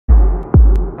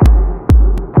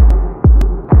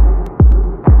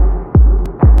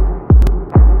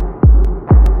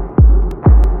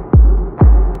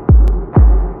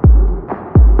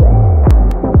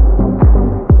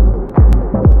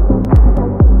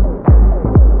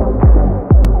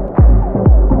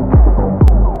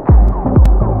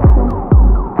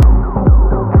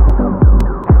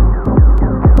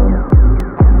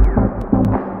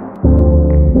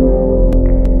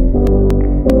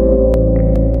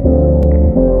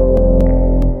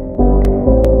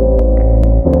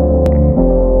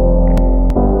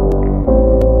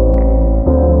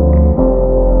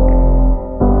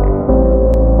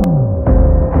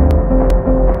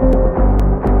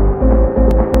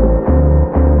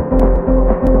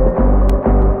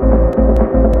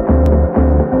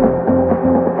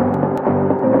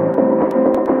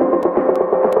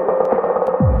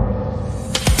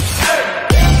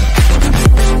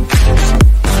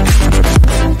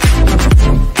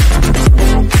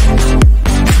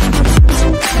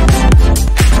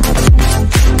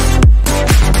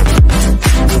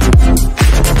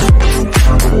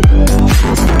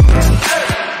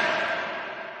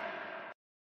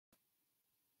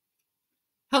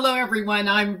Hello, everyone.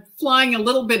 I'm flying a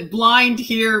little bit blind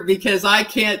here because I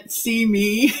can't see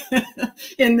me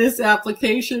in this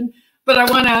application, but I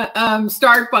want to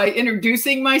start by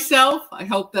introducing myself. I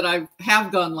hope that I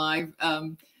have gone live.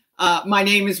 My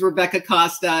name is Rebecca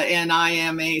Costa, and I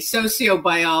am a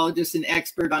sociobiologist and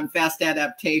expert on fast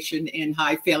adaptation in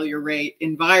high failure rate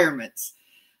environments.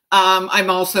 I'm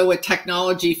also a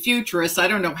technology futurist. I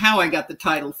don't know how I got the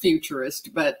title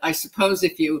futurist, but I suppose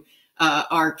if you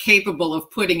are capable of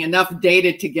putting enough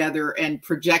data together and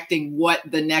projecting what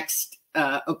the next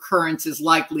occurrence is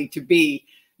likely to be,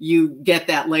 you get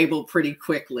that label pretty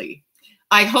quickly.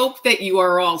 I hope that you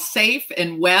are all safe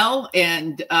and well,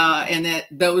 and that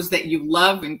those that you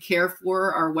love and care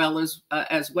for are well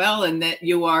as well, and that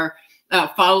you are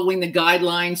following the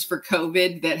guidelines for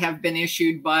COVID that have been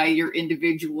issued by your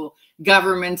individual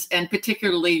governments and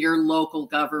particularly your local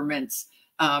governments.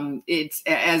 It's,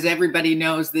 as everybody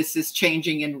knows, this is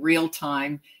changing in real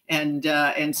time, and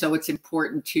so it's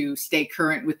important to stay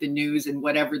current with the news and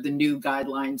whatever the new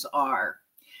guidelines are.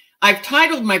 I've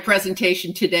titled my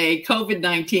presentation today,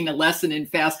 COVID-19, a lesson in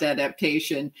fast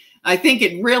adaptation. I think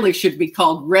it really should be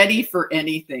called Ready for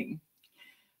Anything.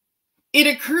 It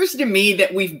occurs to me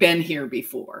that we've been here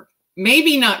before.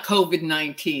 Maybe not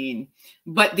COVID-19,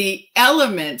 but the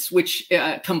elements which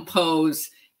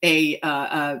compose a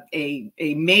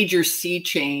major sea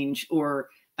change or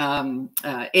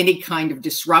any kind of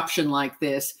disruption like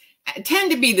this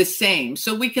tend to be the same.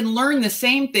 So we can learn the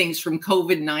same things from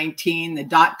COVID-19, the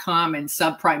dotcom and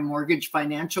subprime mortgage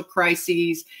financial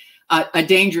crises, a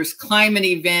dangerous climate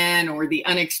event, or the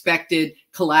unexpected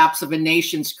collapse of a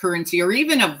nation's currency, or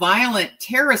even a violent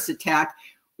terrorist attack.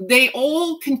 They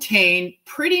all contain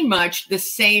pretty much the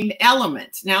same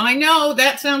elements. Now, I know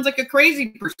that sounds like a crazy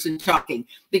person talking,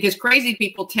 because crazy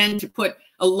people tend to put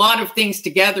a lot of things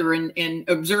together and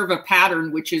observe a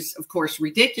pattern, which is, of course,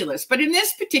 ridiculous. But in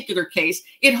this particular case,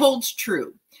 it holds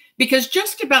true, because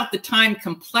just about the time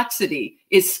complexity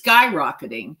is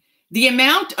skyrocketing, the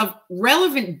amount of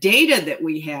relevant data that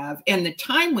we have and the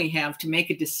time we have to make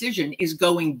a decision is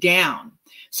going down.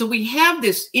 So we have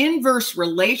this inverse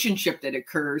relationship that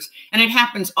occurs, and it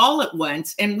happens all at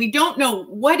once, and we don't know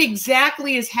what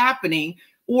exactly is happening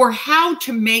or how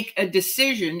to make a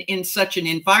decision in such an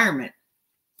environment.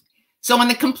 So on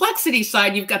the complexity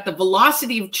side, you've got the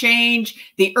velocity of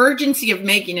change, the urgency of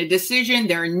making a decision.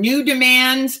 There are new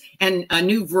demands and a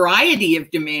new variety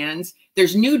of demands.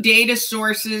 There's new data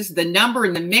sources. The number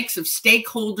and the mix of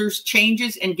stakeholders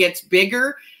changes and gets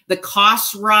bigger. The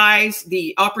costs rise.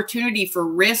 The opportunity for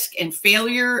risk and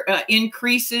failure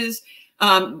increases.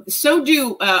 So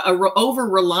do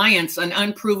over-reliance on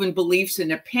unproven beliefs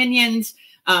and opinions.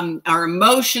 Our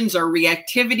emotions, our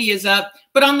reactivity is up.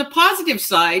 But on the positive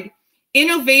side,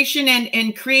 innovation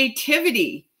and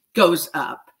creativity goes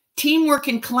up. Teamwork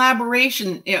and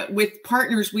collaboration with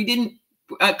partners we didn't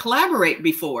collaborate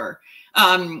before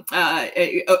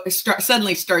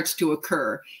suddenly starts to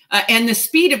occur. And the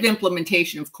speed of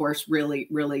implementation, of course,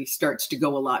 really starts to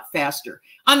go a lot faster.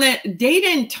 On the data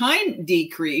and time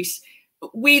decrease,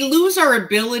 we lose our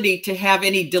ability to have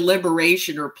any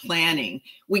deliberation or planning.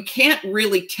 We can't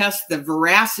really test the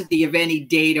veracity of any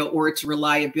data or its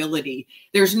reliability.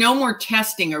 There's no more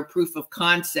testing or proof of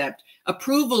concept.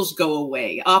 Approvals go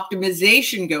away.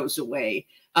 Optimization goes away.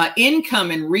 Income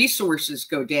and resources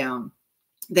go down.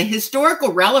 The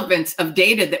historical relevance of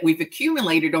data that we've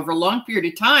accumulated over a long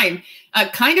period of time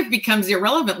kind of becomes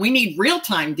irrelevant. We need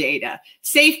real-time data.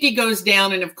 Safety goes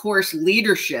down, and of course,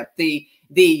 leadership, the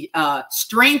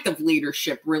strength of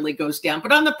leadership really goes down.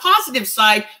 But on the positive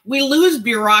side, we lose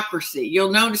bureaucracy.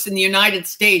 You'll notice in the United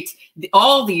States,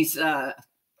 all these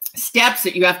steps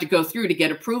that you have to go through to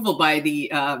get approval by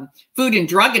the Food and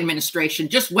Drug Administration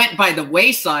just went by the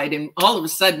wayside, and all of a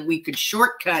sudden we could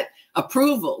shortcut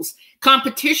approvals.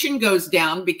 Competition goes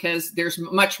down because there's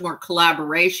much more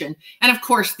collaboration. And of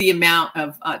course, the amount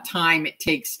of time it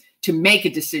takes to make a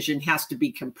decision has to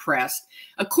be compressed.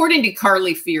 According to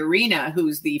Carly Fiorina,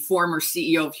 who's the former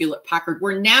CEO of Hewlett-Packard,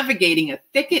 we're navigating a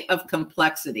thicket of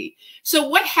complexity. So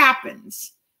what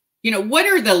happens? You know, what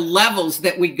are the levels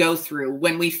that we go through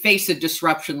when we face a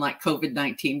disruption like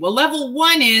COVID-19? Well, level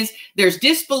one is there's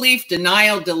disbelief,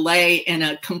 denial, delay, and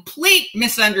a complete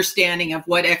misunderstanding of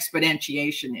what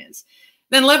exponentiation is.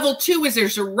 Then level two is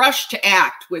there's a rush to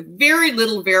act with very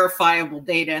little verifiable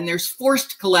data, and there's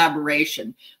forced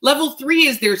collaboration. Level three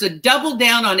is there's a double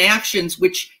down on actions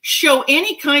which show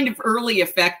any kind of early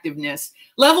effectiveness.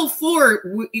 Level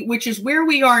four, which is where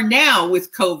we are now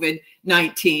with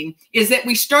COVID-19, is that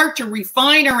we start to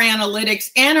refine our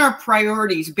analytics and our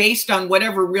priorities based on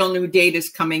whatever real new data is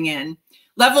coming in.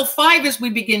 Level 5 is we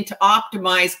begin to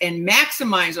optimize and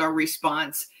maximize our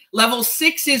response. Level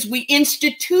 6 is we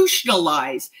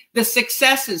institutionalize the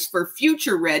successes for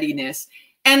future readiness.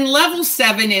 And level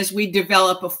 7 is we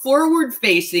develop a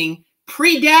forward-facing,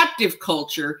 predaptive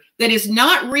culture that is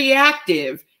not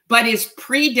reactive, but is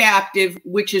predaptive,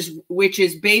 which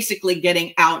is basically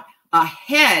getting out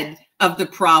ahead of the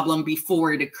problem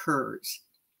before it occurs.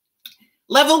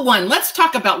 Level 1, let's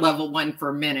talk about level 1 for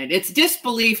a minute. It's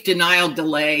disbelief, denial,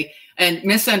 delay, and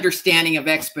misunderstanding of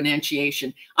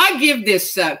exponentiation. I give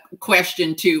this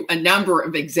question to a number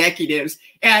of executives,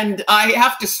 and I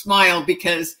have to smile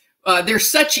because they're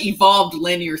such evolved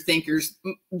linear thinkers.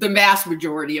 The vast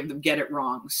majority of them get it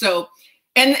wrong. So,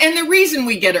 and the reason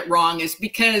we get it wrong is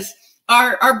because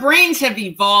our brains have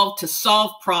evolved to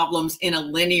solve problems in a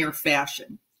linear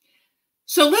fashion.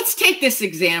 So let's take this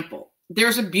example.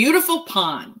 There's a beautiful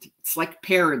pond. It's like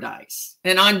paradise.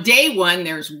 And on day 1,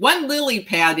 there's 1 lily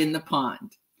pad in the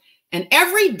pond. And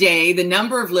every day, the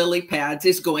number of lily pads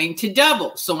is going to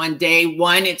double. So on day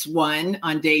 1, it's 1.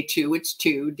 On day 2, it's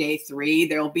 2. Day 3,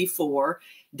 there'll be 4.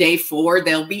 Day 4,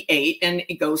 there'll be 8. And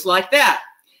it goes like that.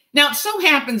 Now, it so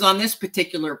happens on this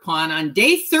particular pond, on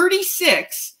day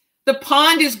 36, the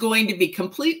pond is going to be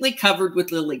completely covered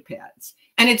with lily pads.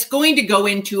 And it's going to go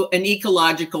into an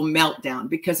ecological meltdown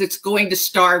because it's going to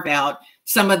starve out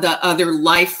some of the other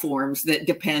life forms that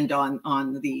depend on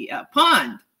the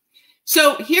pond.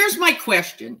 So here's my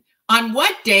question. On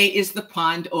what day is the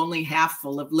pond only half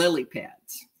full of lily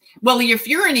pads? Well, if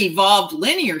you're an evolved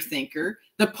linear thinker,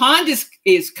 the pond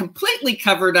is completely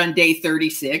covered on day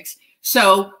 36.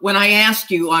 So when I ask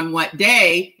you on what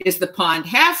day is the pond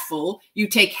half full, you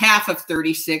take half of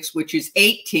 36, which is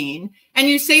 18, and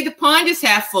you say the pond is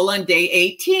half full on day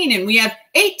 18, and we have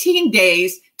 18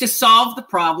 days to solve the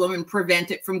problem and prevent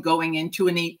it from going into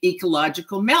an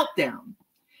ecological meltdown.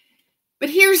 But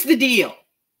here's the deal.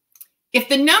 If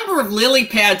the number of lily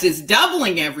pads is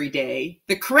doubling every day,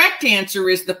 the correct answer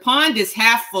is the pond is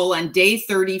half full on day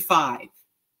 35.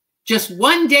 Just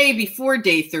 1 day before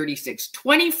day 36,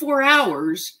 24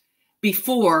 hours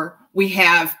before we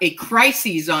have a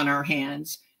crisis on our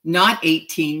hands, not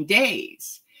 18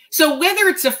 days. So whether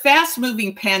it's a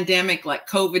fast-moving pandemic like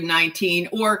COVID-19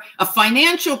 or a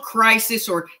financial crisis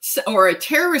or a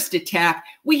terrorist attack,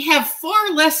 we have far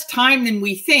less time than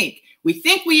we think. We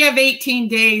think we have 18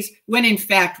 days when in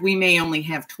fact we may only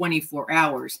have 24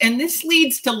 hours. And this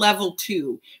leads to level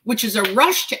 2, which is a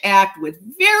rush to act with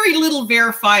very little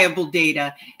verifiable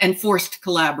data and forced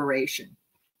collaboration.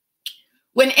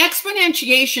 When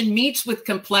exponentiation meets with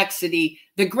complexity,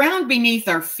 the ground beneath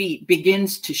our feet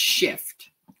begins to shift.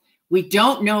 We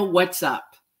don't know what's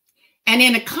up. And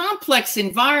in a complex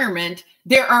environment,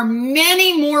 there are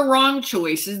many more wrong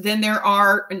choices than there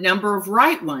are a number of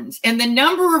right ones. And the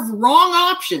number of wrong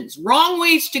options, wrong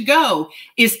ways to go,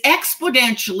 is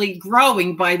exponentially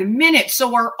growing by the minute.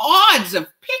 So our odds of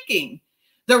picking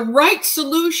the right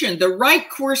solution, the right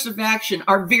course of action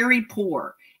are very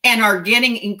poor and are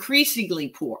getting increasingly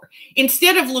poor.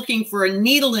 Instead of looking for a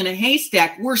needle in a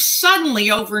haystack, we're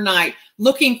suddenly overnight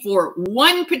looking for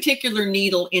one particular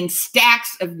needle in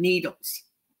stacks of needles.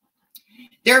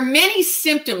 There are many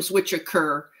symptoms which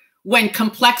occur when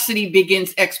complexity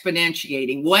begins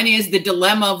exponentiating. One is the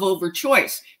dilemma of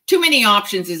overchoice. Too many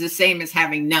options is the same as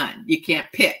having none. You can't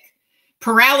pick.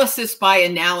 Paralysis by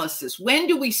analysis. When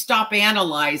do we stop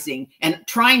analyzing and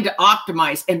trying to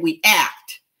optimize and we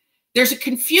act? There's a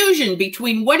confusion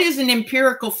between what is an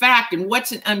empirical fact and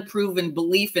what's an unproven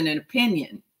belief and an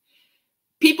opinion.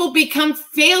 People become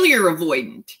failure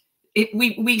avoidant.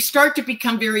 We start to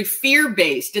become very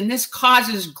fear-based, and this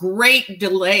causes great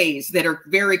delays that are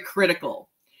very critical.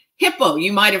 HIPPO,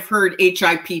 you might have heard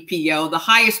HIPPO, the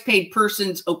highest paid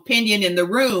person's opinion in the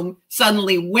room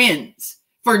suddenly wins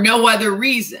for no other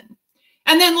reason.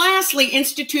 And then lastly,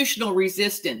 institutional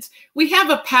resistance. We have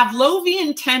a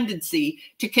Pavlovian tendency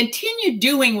to continue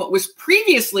doing what was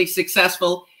previously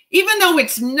successful, even though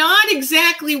it's not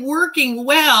exactly working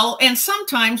well and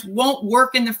sometimes won't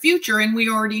work in the future, and we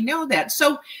already know that.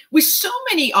 So with so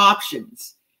many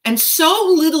options and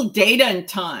so little data and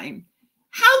time,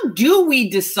 how do we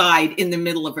decide in the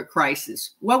middle of a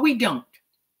crisis? Well, we don't.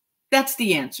 That's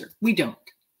the answer. We don't.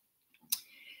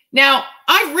 Now,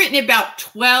 I've written about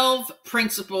 12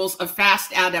 principles of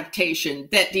fast adaptation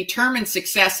that determine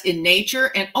success in nature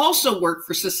and also work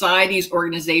for societies,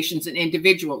 organizations, and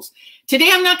individuals. Today,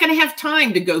 I'm not going to have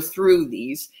time to go through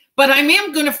these, but I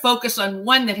am going to focus on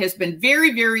one that has been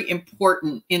very, very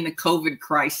important in the COVID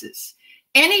crisis.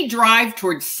 Any drive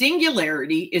toward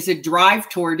singularity is a drive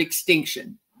toward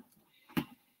extinction.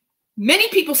 Many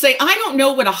people say, I don't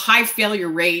know what a high failure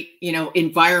rate,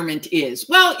 environment is.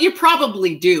 Well, you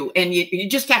probably do. And you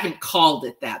just haven't called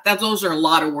it that. Those are a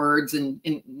lot of words and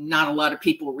not a lot of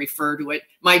people refer to it.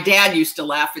 My dad used to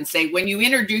laugh and say, when you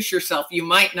introduce yourself, you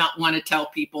might not want to tell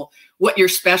people what your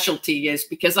specialty is,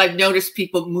 because I've noticed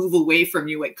people move away from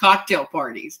you at cocktail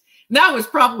parties. And that was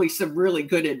probably some really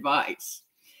good advice.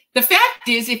 The fact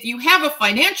is, if you have a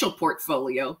financial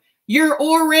portfolio, you're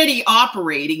already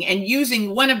operating and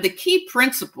using one of the key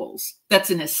principles that's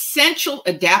an essential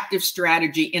adaptive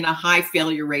strategy in a high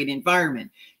failure rate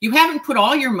environment. You haven't put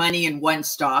all your money in one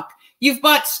stock. You've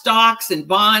bought stocks and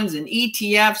bonds and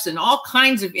ETFs and all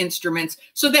kinds of instruments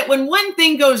so that when one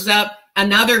thing goes up,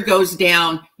 another goes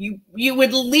down, you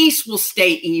at least will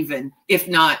stay even, if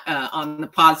not on the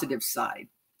positive side.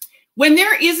 When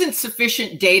there isn't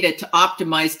sufficient data to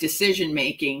optimize decision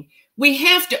making, we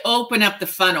have to open up the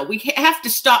funnel. We have to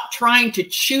stop trying to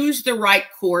choose the right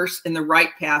course and the right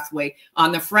pathway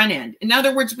on the front end. In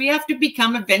other words, we have to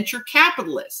become a venture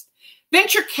capitalist.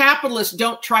 Venture capitalists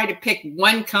don't try to pick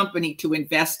one company to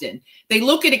invest in. They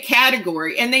look at a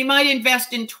category and they might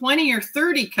invest in 20 or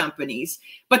 30 companies,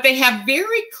 but they have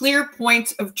very clear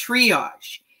points of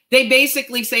triage. They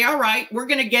basically say, all right, we're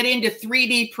going to get into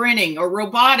 3D printing or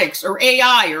robotics or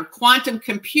AI or quantum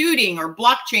computing or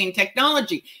blockchain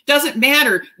technology. Doesn't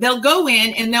matter. They'll go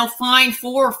in and they'll find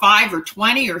 4 or 5 or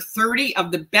 20 or 30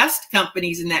 of the best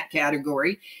companies in that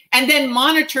category and then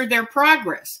monitor their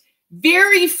progress.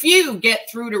 Very few get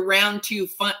through to round 2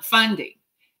 funding,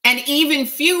 and even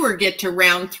fewer get to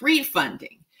round 3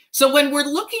 funding. So when we're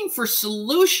looking for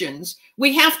solutions,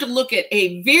 we have to look at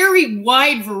a very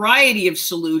wide variety of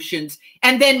solutions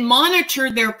and then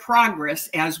monitor their progress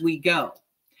as we go.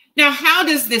 Now, how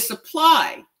does this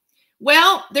apply?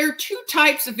 Well, there are 2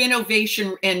 types of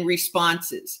innovation and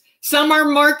responses. Some are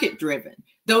market-driven.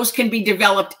 Those can be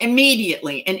developed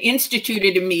immediately and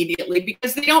instituted immediately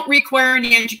because they don't require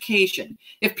any education.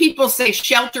 If people say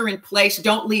shelter in place,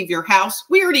 don't leave your house,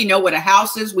 we already know what a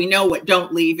house is. We know what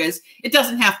don't leave is. It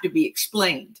doesn't have to be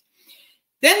explained.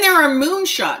 Then there are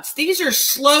moonshots. These are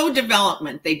slow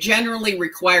development. They generally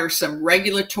require some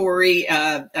regulatory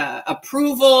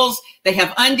approvals. They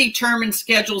have undetermined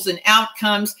schedules and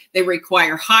outcomes. They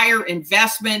require higher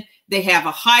investment. They have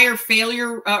a higher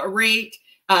failure rate.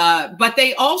 But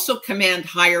they also command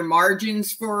higher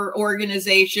margins for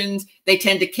organizations. They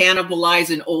tend to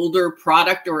cannibalize an older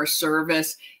product or a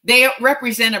service. They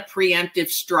represent a preemptive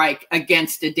strike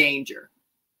against a danger.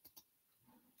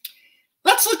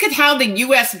 Let's look at how the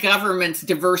US government's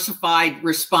diversified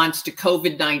response to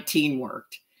COVID-19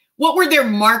 worked. What were their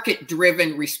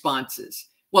market-driven responses?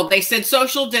 Well, they said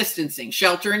social distancing,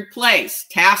 shelter in place,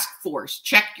 task force,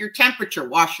 check your temperature,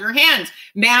 wash your hands,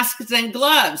 masks and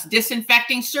gloves,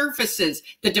 disinfecting surfaces.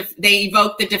 They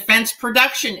evoked the Defense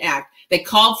Production Act. They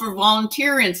called for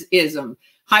volunteerism,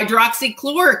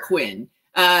 hydroxychloroquine,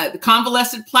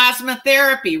 convalescent plasma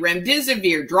therapy,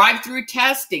 remdesivir, drive-through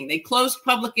testing. They closed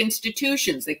public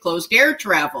institutions. They closed air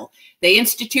travel. They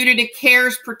instituted a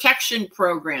CARES protection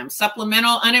program,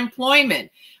 supplemental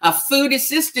unemployment, a food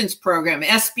assistance program,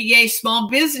 SBA small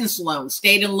business loans,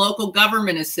 state and local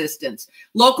government assistance,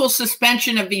 local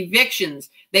suspension of evictions.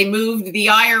 They moved the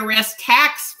IRS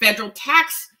federal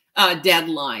tax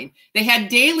deadline. They had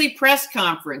daily press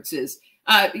conferences.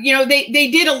 They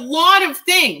did a lot of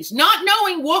things, not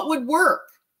knowing what would work.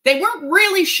 They weren't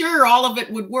really sure all of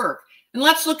it would work. And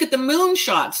let's look at the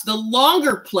moonshots, the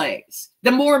longer plays,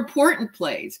 the more important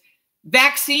plays,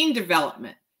 vaccine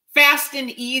development, fast and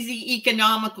easy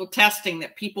economical testing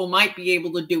that people might be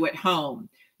able to do at home,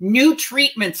 new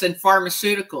treatments and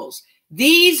pharmaceuticals.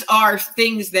 These are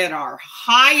things that are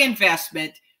high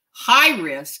investment, high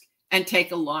risk, and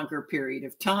take a longer period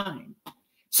of time.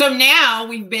 So now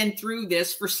we've been through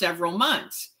this for several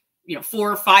months.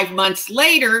 4 or 5 months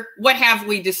later, what have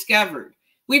we discovered?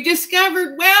 We've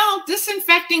discovered, well,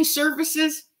 disinfecting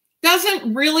surfaces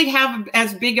doesn't really have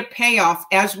as big a payoff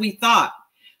as we thought.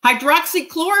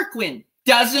 Hydroxychloroquine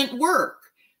doesn't work.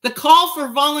 The call for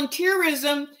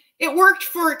volunteerism, it worked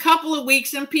for a couple of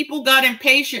weeks and people got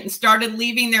impatient and started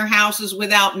leaving their houses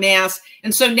without masks.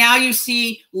 And so now you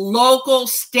see local,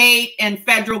 state, and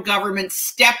federal governments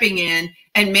stepping in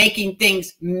and making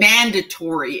things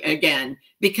mandatory again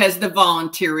because the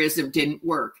volunteerism didn't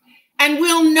work. And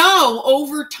we'll know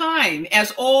over time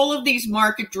as all of these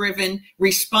market-driven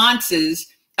responses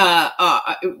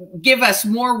give us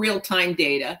more real-time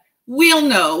data, we'll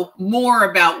know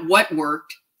more about what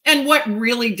worked and what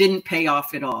really didn't pay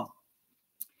off at all.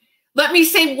 Let me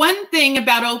say one thing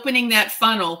about opening that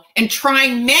funnel and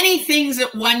trying many things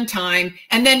at one time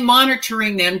and then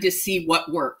monitoring them to see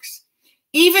what works.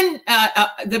 Even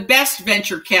the best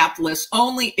venture capitalists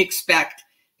only expect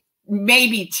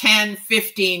maybe 10,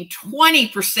 15,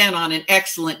 20% on an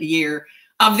excellent year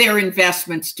of their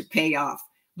investments to pay off.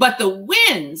 But the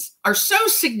wins are so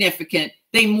significant,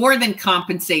 they more than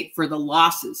compensate for the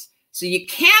losses. So you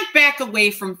can't back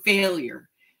away from failure.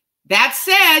 That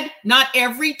said, not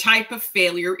every type of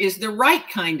failure is the right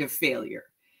kind of failure.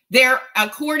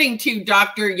 According to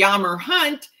Dr. Yammer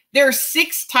Hunt, there are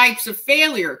 6 types of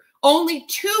failure, only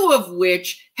 2 of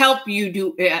which help you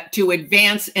to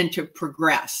advance and to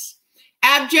progress.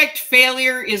 Abject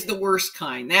failure is the worst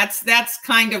kind. That's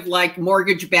kind of like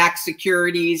mortgage-backed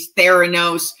securities,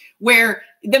 Theranos, where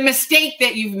the mistake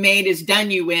that you've made has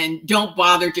done you in. Don't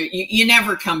bother you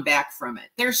never come back from it.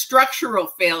 There's structural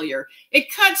failure.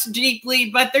 It cuts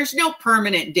deeply, but there's no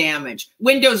permanent damage.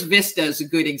 Windows Vista is a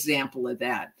good example of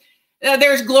that.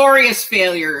 There's glorious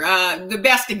failure. The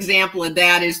best example of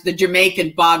that is the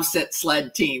Jamaican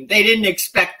bobsled team. They didn't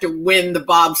expect to win the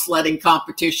bobsledding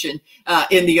competition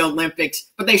in the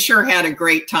Olympics, but they sure had a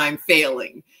great time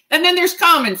failing. And then there's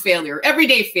common failure,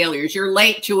 everyday failures. You're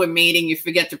late to a meeting, you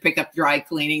forget to pick up dry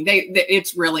cleaning.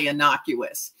 It's really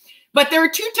innocuous. But there are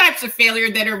 2 types of failure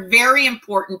that are very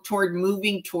important toward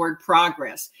moving toward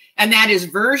progress. And that is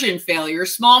version failure,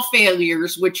 small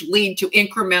failures which lead to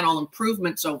incremental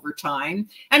improvements over time,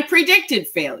 and predicted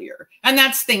failure. And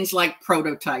that's things like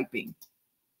prototyping.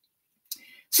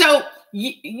 So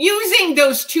using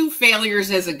those 2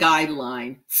 failures as a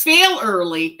guideline, fail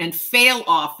early and fail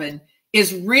often,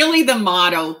 is really the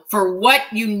motto for what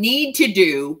you need to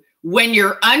do when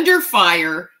you're under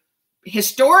fire.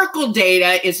 Historical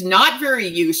data is not very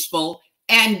useful,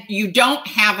 and you don't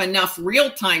have enough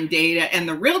real-time data, and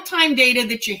the real-time data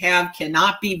that you have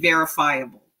cannot be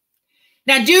verifiable.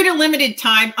 Now, due to limited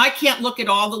time, I can't look at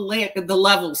all the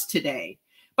levels today,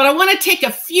 but I want to take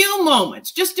a few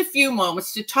moments, just a few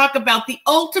moments, to talk about the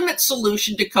ultimate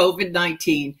solution to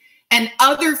COVID-19 and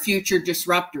other future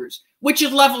disruptors, which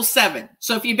is level 7.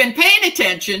 So if you've been paying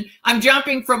attention, I'm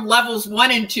jumping from levels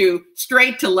 1 and 2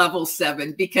 straight to level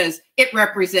 7 because it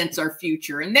represents our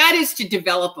future. And that is to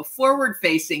develop a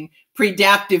forward-facing,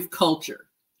 predaptive culture.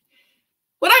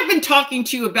 What I've been talking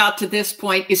to you about to this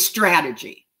point is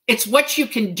strategy. It's what you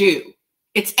can do.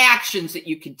 It's actions that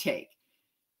you can take.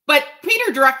 But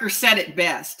Peter Drucker said it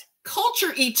best: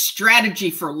 culture eats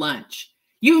strategy for lunch.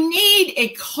 You need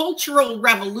a cultural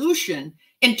revolution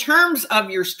in terms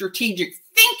of your strategic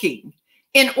thinking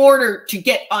in order to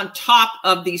get on top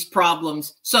of these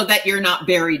problems so that you're not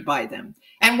buried by them.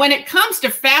 And when it comes to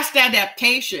fast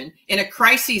adaptation in a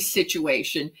crisis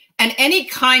situation and any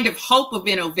kind of hope of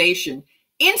innovation,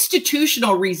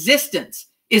 institutional resistance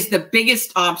is the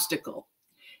biggest obstacle.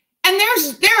 And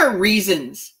there are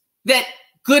reasons that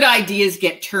good ideas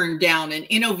get turned down and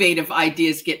innovative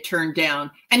ideas get turned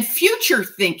down, and future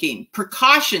thinking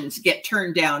precautions get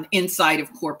turned down inside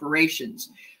of corporations.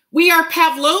 We are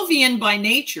Pavlovian by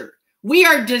nature. We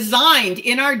are designed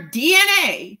in our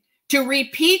DNA to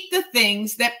repeat the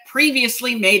things that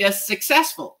previously made us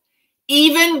successful,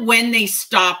 even when they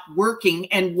stop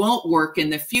working and won't work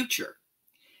in the future.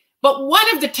 But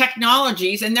one of the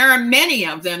technologies, and there are many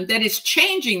of them, that is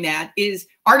changing that is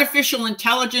artificial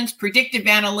intelligence, predictive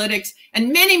analytics,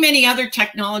 and many, many other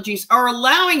technologies are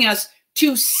allowing us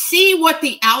to see what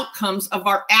the outcomes of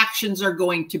our actions are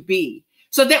going to be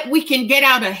so that we can get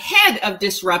out ahead of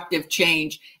disruptive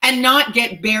change and not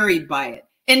get buried by it.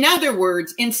 In other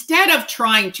words, instead of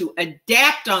trying to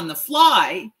adapt on the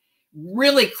fly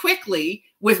really quickly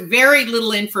with very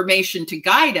little information to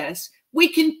guide us, we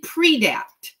can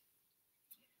predapt.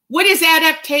 What is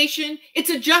adaptation? It's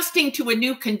adjusting to a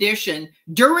new condition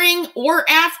during or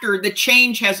after the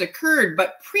change has occurred,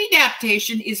 but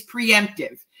predaptation is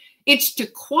preemptive. It's to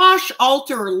quash,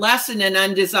 alter, or lessen an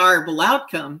undesirable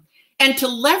outcome and to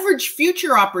leverage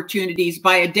future opportunities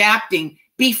by adapting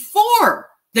before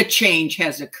the change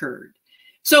has occurred.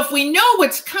 So if we know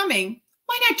what's coming,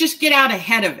 why not just get out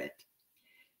ahead of it?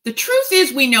 The truth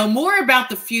is we know more about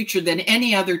the future than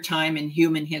any other time in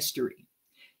human history.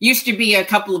 Used to be a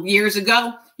couple of years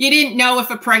ago, you didn't know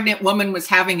if a pregnant woman was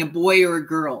having a boy or a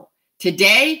girl.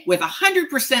 Today, with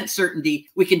 100% certainty,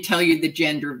 we can tell you the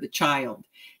gender of the child.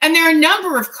 And there are a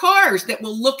number of cars that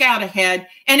will look out ahead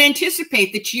and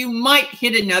anticipate that you might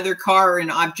hit another car or an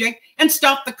object and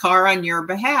stop the car on your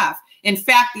behalf. In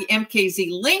fact, the MKZ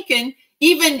Lincoln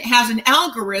even has an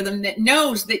algorithm that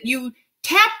knows that you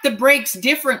tap the brakes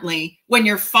differently when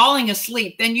you're falling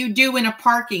asleep than you do in a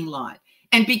parking lot.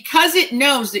 And because it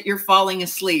knows that you're falling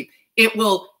asleep, it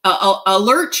will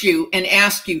alert you and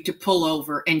ask you to pull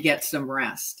over and get some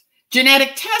rest.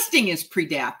 Genetic testing is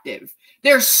predaptive.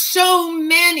 There's so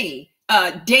many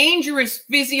dangerous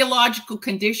physiological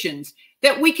conditions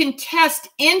that we can test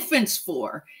infants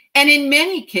for. And in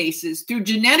many cases, through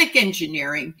genetic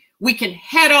engineering, we can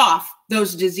head off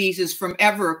those diseases from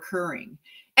ever occurring.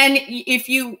 And if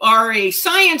you are a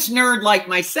science nerd like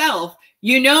myself,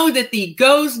 you know that the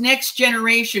GOES next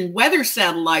generation weather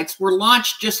satellites were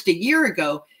launched just a year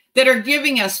ago that are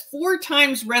giving us 4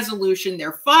 times resolution.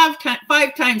 They're 5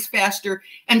 times faster.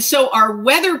 And so our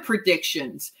weather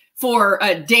predictions for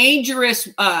dangerous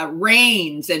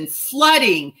rains and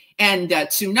flooding and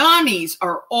tsunamis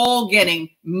are all getting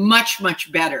much,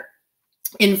 much better.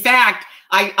 In fact,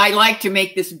 I like to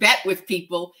make this bet with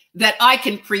people that I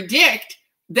can predict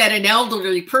that an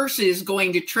elderly person is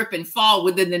going to trip and fall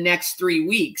within the next 3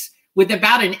 weeks with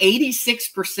about an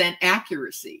 86%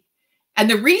 accuracy. And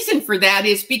the reason for that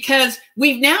is because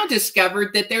we've now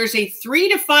discovered that there's a 3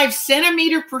 to 5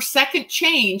 centimeter per second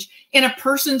change in a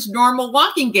person's normal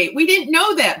walking gait. We didn't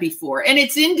know that before, and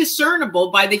it's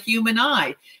indiscernible by the human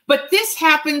eye. But this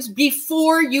happens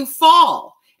before you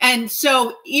fall. And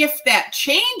so if that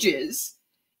changes,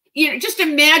 just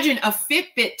imagine a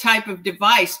Fitbit type of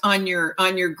device on your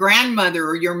grandmother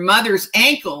or your mother's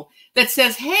ankle that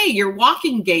says, hey, your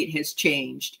walking gait has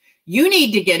changed. You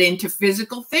need to get into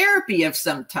physical therapy of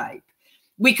some type.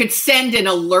 We could send an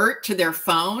alert to their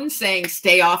phone saying,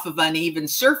 stay off of uneven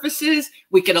surfaces.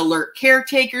 We could alert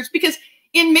caretakers, because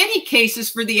in many cases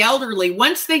for the elderly,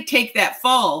 once they take that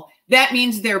fall, that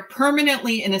means they're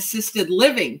permanently in assisted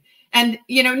living. And,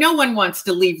 no one wants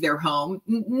to leave their home.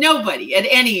 Nobody at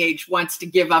any age wants to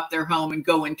give up their home and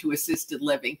go into assisted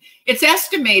living. It's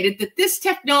estimated that this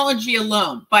technology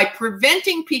alone, by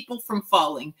preventing people from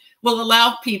falling, will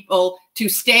allow people to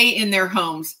stay in their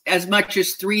homes as much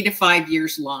as 3 to 5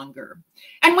 years longer.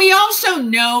 And we also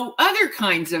know other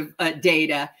kinds of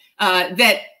data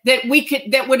that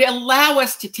would allow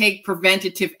us to take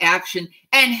preventative action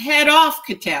and head off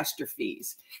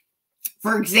catastrophes.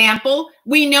 For example,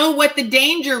 we know what the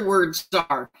danger words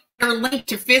are. They're linked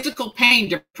to physical pain,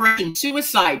 depression,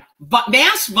 suicide,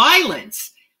 mass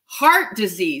violence, heart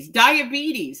disease,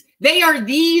 diabetes. They are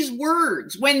these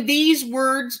words. When these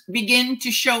words begin to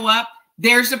show up,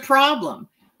 there's a problem.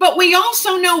 But we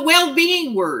also know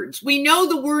well-being words. We know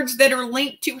the words that are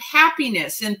linked to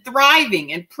happiness and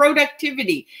thriving and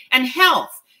productivity and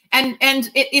health. And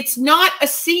it's not a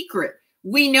secret.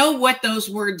 We know what those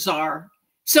words are.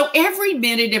 So every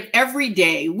minute of every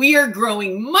day, we are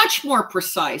growing much more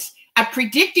precise at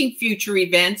predicting future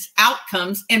events,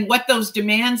 outcomes, and what those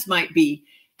demands might be.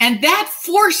 And that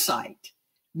foresight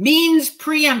means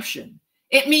preemption.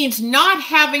 It means not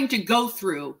having to go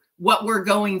through what we're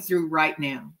going through right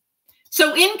now.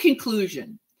 So in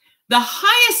conclusion, the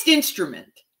highest instrument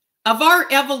of our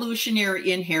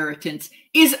evolutionary inheritance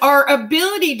is our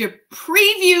ability to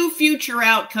preview future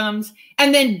outcomes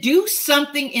and then do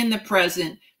something in the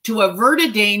present to avert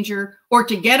a danger or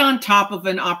to get on top of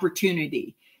an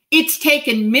opportunity. It's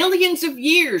taken millions of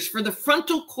years for the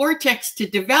frontal cortex to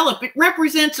develop. It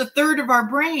represents 1/3 of our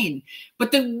brain.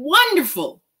 But the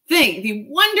wonderful thing, the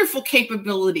wonderful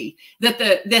capability that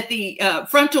the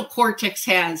frontal cortex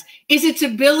has is its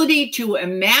ability to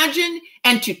imagine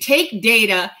and to take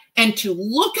data and to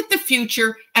look at the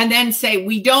future and then say,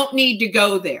 we don't need to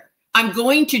go there. I'm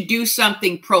going to do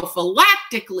something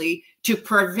prophylactically to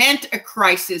prevent a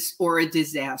crisis or a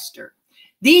disaster.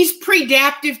 These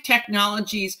predaptive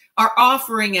technologies are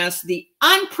offering us the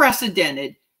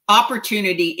unprecedented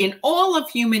opportunity in all of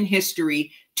human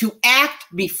history to act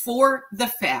before the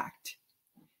fact.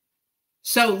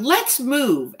 So let's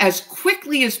move as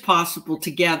quickly as possible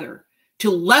together to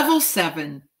level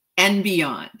 7 and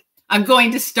beyond. I'm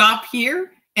going to stop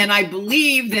here, and I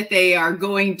believe that they are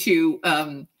going to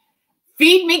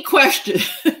feed me questions.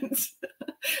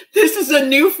 This is a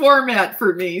new format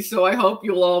for me, so I hope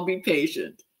you'll all be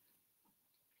patient.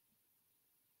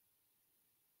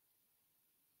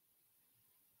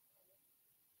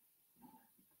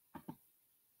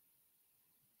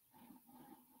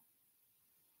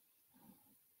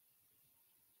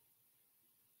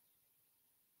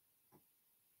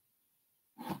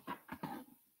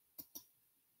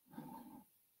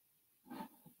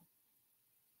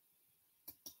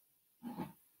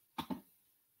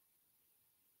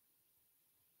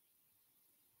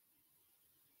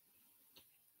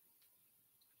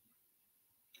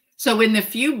 So in the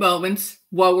few moments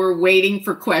while we're waiting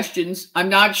for questions, I'm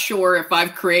not sure if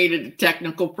I've created a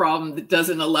technical problem that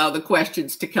doesn't allow the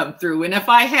questions to come through. And if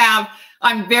I have,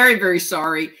 I'm very, very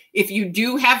sorry. If you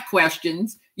do have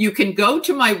questions, you can go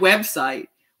to my website,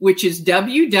 which is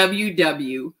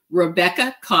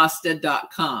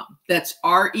www.rebeccacosta.com. That's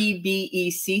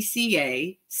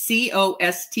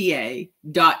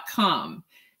REBECCACOSTA.com.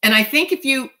 And I think if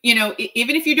you know,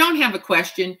 even if you don't have a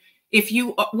question, if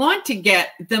you want to get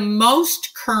the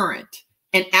most current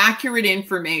and accurate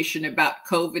information about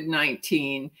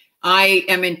COVID-19, I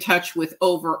am in touch with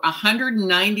over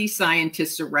 190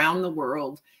 scientists around the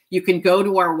world. You can go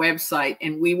to our website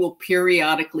and we will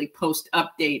periodically post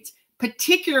updates.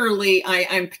 Particularly,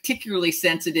 I'm particularly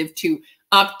sensitive to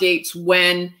updates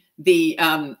when the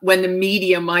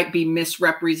media might be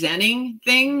misrepresenting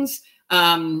things,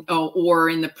 or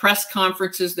in the press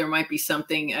conferences there might be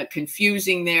something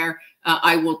confusing there.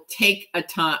 I will take the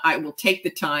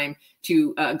time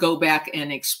to go back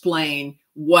and explain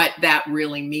what that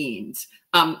really means.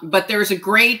 But there's a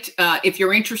great, if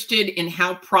you're interested in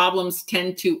how problems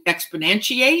tend to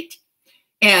exponentiate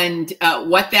and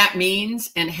what that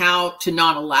means and how to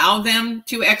not allow them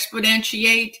to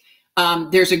exponentiate,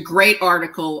 there's a great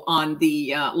article on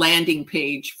the landing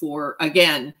page for,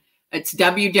 again, it's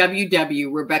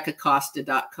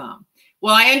www.rebeccacosta.com.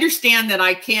 Well, I understand that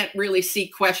I can't really see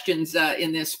questions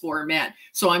in this format,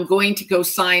 so I'm going to go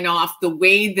sign off the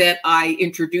way that I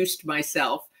introduced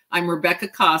myself. I'm Rebecca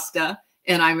Costa,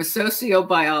 and I'm a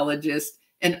sociobiologist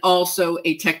and also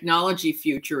a technology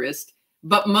futurist.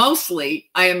 But mostly,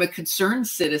 I am a concerned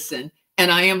citizen,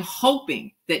 and I am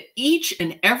hoping that each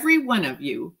and every one of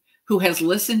you who has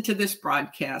listened to this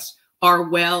broadcast are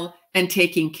well and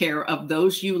taking care of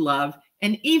those you love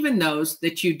and even those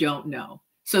that you don't know.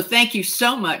 So thank you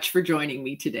so much for joining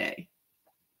me today.